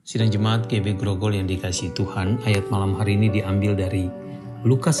Sidang Jemaat GB Grogol yang dikasihi Tuhan, ayat malam hari ini diambil dari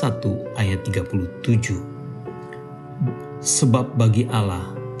Lukas 1 ayat 37. Sebab bagi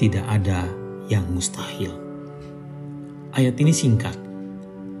Allah tidak ada yang mustahil. Ayat ini singkat,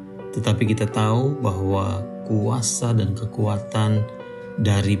 tetapi kita tahu bahwa kuasa dan kekuatan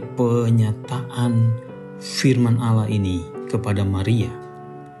dari penyataan firman Allah ini kepada Maria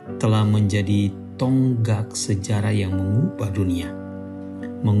telah menjadi tonggak sejarah yang mengubah dunia,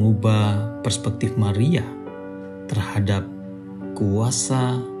 mengubah perspektif Maria terhadap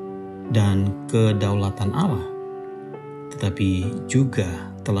kuasa dan kedaulatan Allah, tetapi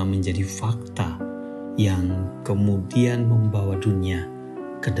juga telah menjadi fakta yang kemudian membawa dunia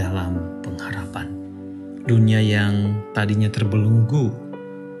ke dalam pengharapan. Dunia yang tadinya terbelenggu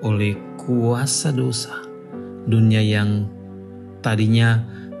oleh kuasa dosa, dunia yang tadinya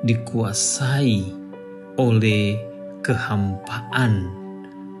dikuasai oleh kehampaan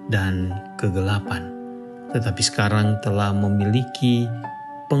dan kegelapan, tetapi sekarang telah memiliki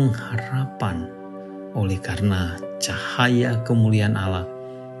pengharapan oleh karena cahaya kemuliaan Allah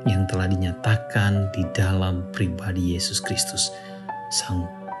yang telah dinyatakan di dalam pribadi Yesus Kristus, Sang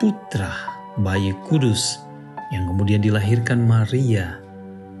Putra Bayi Kudus yang kemudian dilahirkan Maria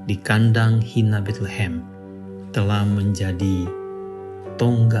di kandang hina Bethlehem, telah menjadi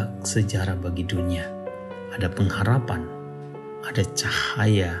tonggak sejarah bagi dunia. Ada pengharapan, ada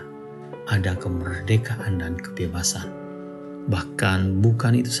cahaya, ada kemerdekaan dan kebebasan. Bahkan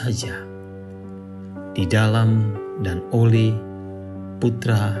bukan itu saja, di dalam dan oleh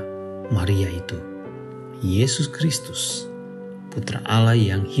Putra Maria itu, Yesus Kristus, Putra Allah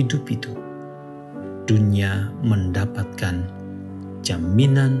yang hidup itu, dunia mendapatkan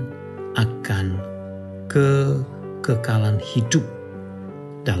jaminan akan kekekalan hidup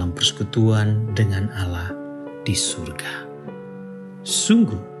dalam persekutuan dengan Allah di surga.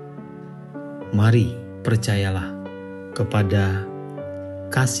 Sungguh, mari percayalah kepada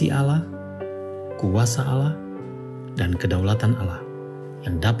kasih Allah, kuasa Allah, dan kedaulatan Allah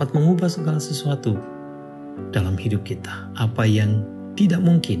yang dapat mengubah segala sesuatu dalam hidup kita. Apa yang tidak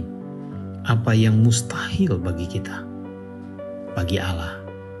mungkin, apa yang mustahil bagi kita, bagi Allah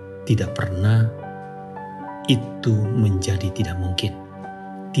tidak pernah itu menjadi tidak mungkin.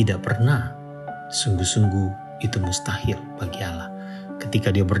 Tidak pernah sungguh-sungguh itu mustahil bagi Allah.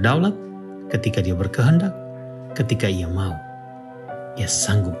 Ketika Dia berdaulat, ketika Dia berkehendak, ketika Ia mau, Ia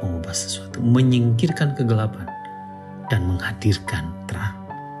sanggup mengubah sesuatu, menyingkirkan kegelapan dan menghadirkan terang,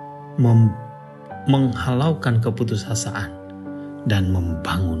 menghalaukan keputusasaan dan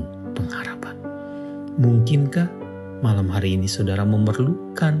membangun pengharapan. Mungkinkah malam hari ini saudara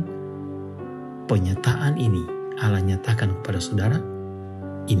memerlukan penyataan ini Allah nyatakan kepada saudara?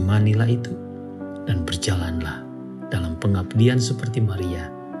 Imanilah itu dan berjalanlah dalam pengabdian seperti Maria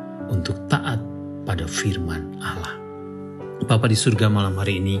untuk taat pada firman Allah. Bapa di surga, malam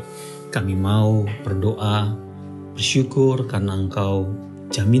hari ini kami mau berdoa, bersyukur karena Engkau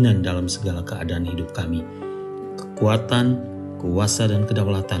jaminan dalam segala keadaan hidup kami. Kekuatan, kuasa dan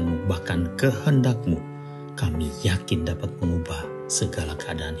kedaulatanmu, bahkan kehendak-Mu, kami yakin dapat mengubah segala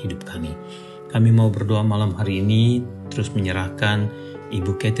keadaan hidup kami. Kami mau berdoa malam hari ini, terus menyerahkan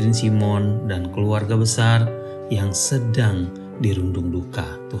Ibu Catherine Simon dan keluarga besar yang sedang dirundung duka.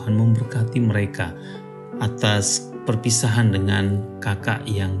 Tuhan memberkati mereka atas perpisahan dengan kakak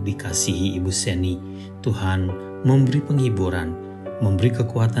yang dikasihi Ibu Seni. Tuhan memberi penghiburan, memberi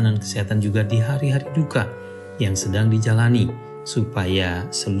kekuatan dan kesehatan juga di hari-hari duka yang sedang dijalani, supaya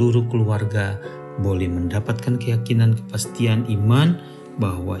seluruh keluarga boleh mendapatkan keyakinan, kepastian iman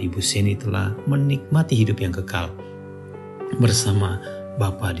bahwa Ibu Seni telah menikmati hidup yang kekal bersama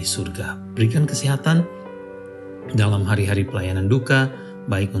Bapa di surga. Berikan kesehatan dalam hari-hari pelayanan duka,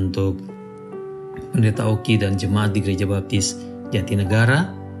 baik untuk Pendeta Oki dan jemaat di Gereja Baptis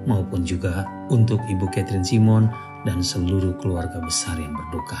Jatinegara, maupun juga untuk Ibu Catherine Simon dan seluruh keluarga besar yang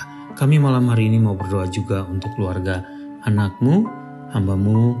berduka. Kami malam hari ini mau berdoa juga untuk keluarga anakmu,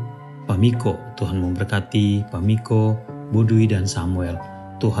 hambamu, Pak Miko. Tuhan memberkati Pak Miko, Bu Dwi dan Samuel.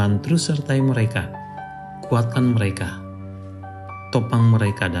 Tuhan terus sertai mereka, kuatkan mereka, topang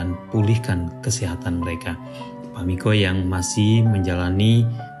mereka dan pulihkan kesehatan mereka. Pak Miko yang masih menjalani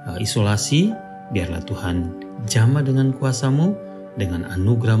isolasi, biarlah Tuhan jamah dengan kuasa-Mu, dengan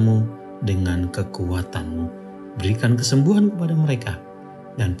anugerah-Mu, dengan kekuatan-Mu. Berikan kesembuhan kepada mereka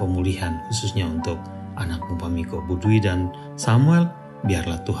dan pemulihan khususnya untuk anakmu Pak Miko, Bu Dwi dan Samuel.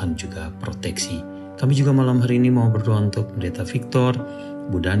 Biarlah Tuhan juga proteksi. Kami juga malam hari ini mau berdoa untuk Pendeta Victor,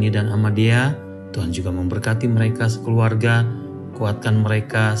 Bu Dani dan Amadea. Tuhan juga memberkati mereka sekeluarga, kuatkan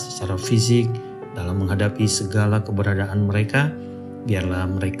mereka secara fisik dalam menghadapi segala keberadaan mereka, Biarlah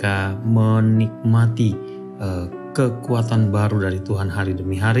mereka menikmati kekuatan baru dari Tuhan hari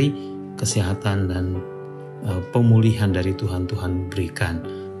demi hari, kesehatan dan pemulihan dari Tuhan berikan.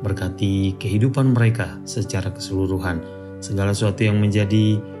 Berkati kehidupan mereka secara keseluruhan, segala sesuatu yang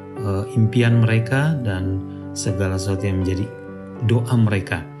menjadi impian mereka dan segala sesuatu yang menjadi doa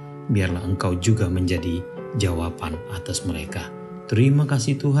mereka, biarlah Engkau juga menjadi jawaban atas mereka. Terima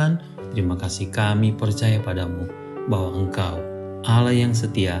kasih Tuhan, terima kasih, kami percaya padamu bahwa Engkau Allah yang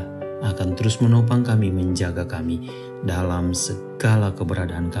setia akan terus menopang kami, menjaga kami dalam segala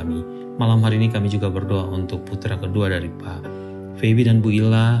keberadaan kami. Malam hari ini kami juga berdoa untuk putra kedua dari Pak Feby dan Bu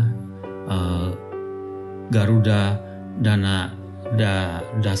Ila, Garuda,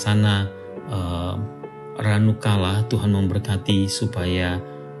 Dasana, Ranukala. Tuhan memberkati supaya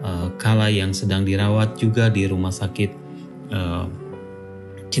Kala yang sedang dirawat juga di rumah sakit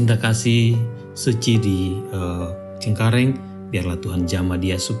Cinta Kasih Suci di Cengkareng, biarlah Tuhan jamah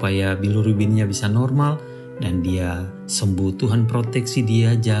dia supaya bilirubinnya bisa normal dan dia sembuh. Tuhan proteksi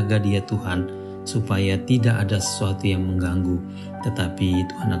dia, jaga dia Tuhan, supaya tidak ada sesuatu yang mengganggu, tetapi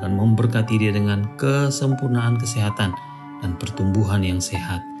Tuhan akan memberkati dia dengan kesempurnaan kesehatan dan pertumbuhan yang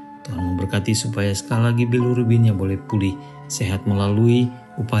sehat. Tuhan memberkati supaya sekali lagi bilirubinnya boleh pulih sehat melalui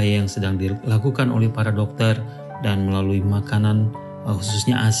upaya yang sedang dilakukan oleh para dokter dan melalui makanan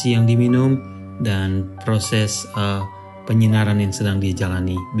khususnya ASI yang diminum dan proses penyinaran yang sedang dia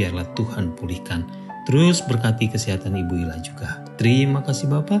jalani. Biarlah Tuhan pulihkan. Terus berkati kesehatan Ibu Ila juga. Terima kasih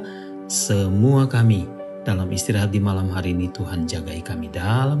Bapa. Semua kami dalam istirahat di malam hari ini, Tuhan jagai kami.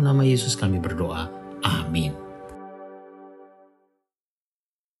 Dalam nama Yesus kami berdoa. Amin.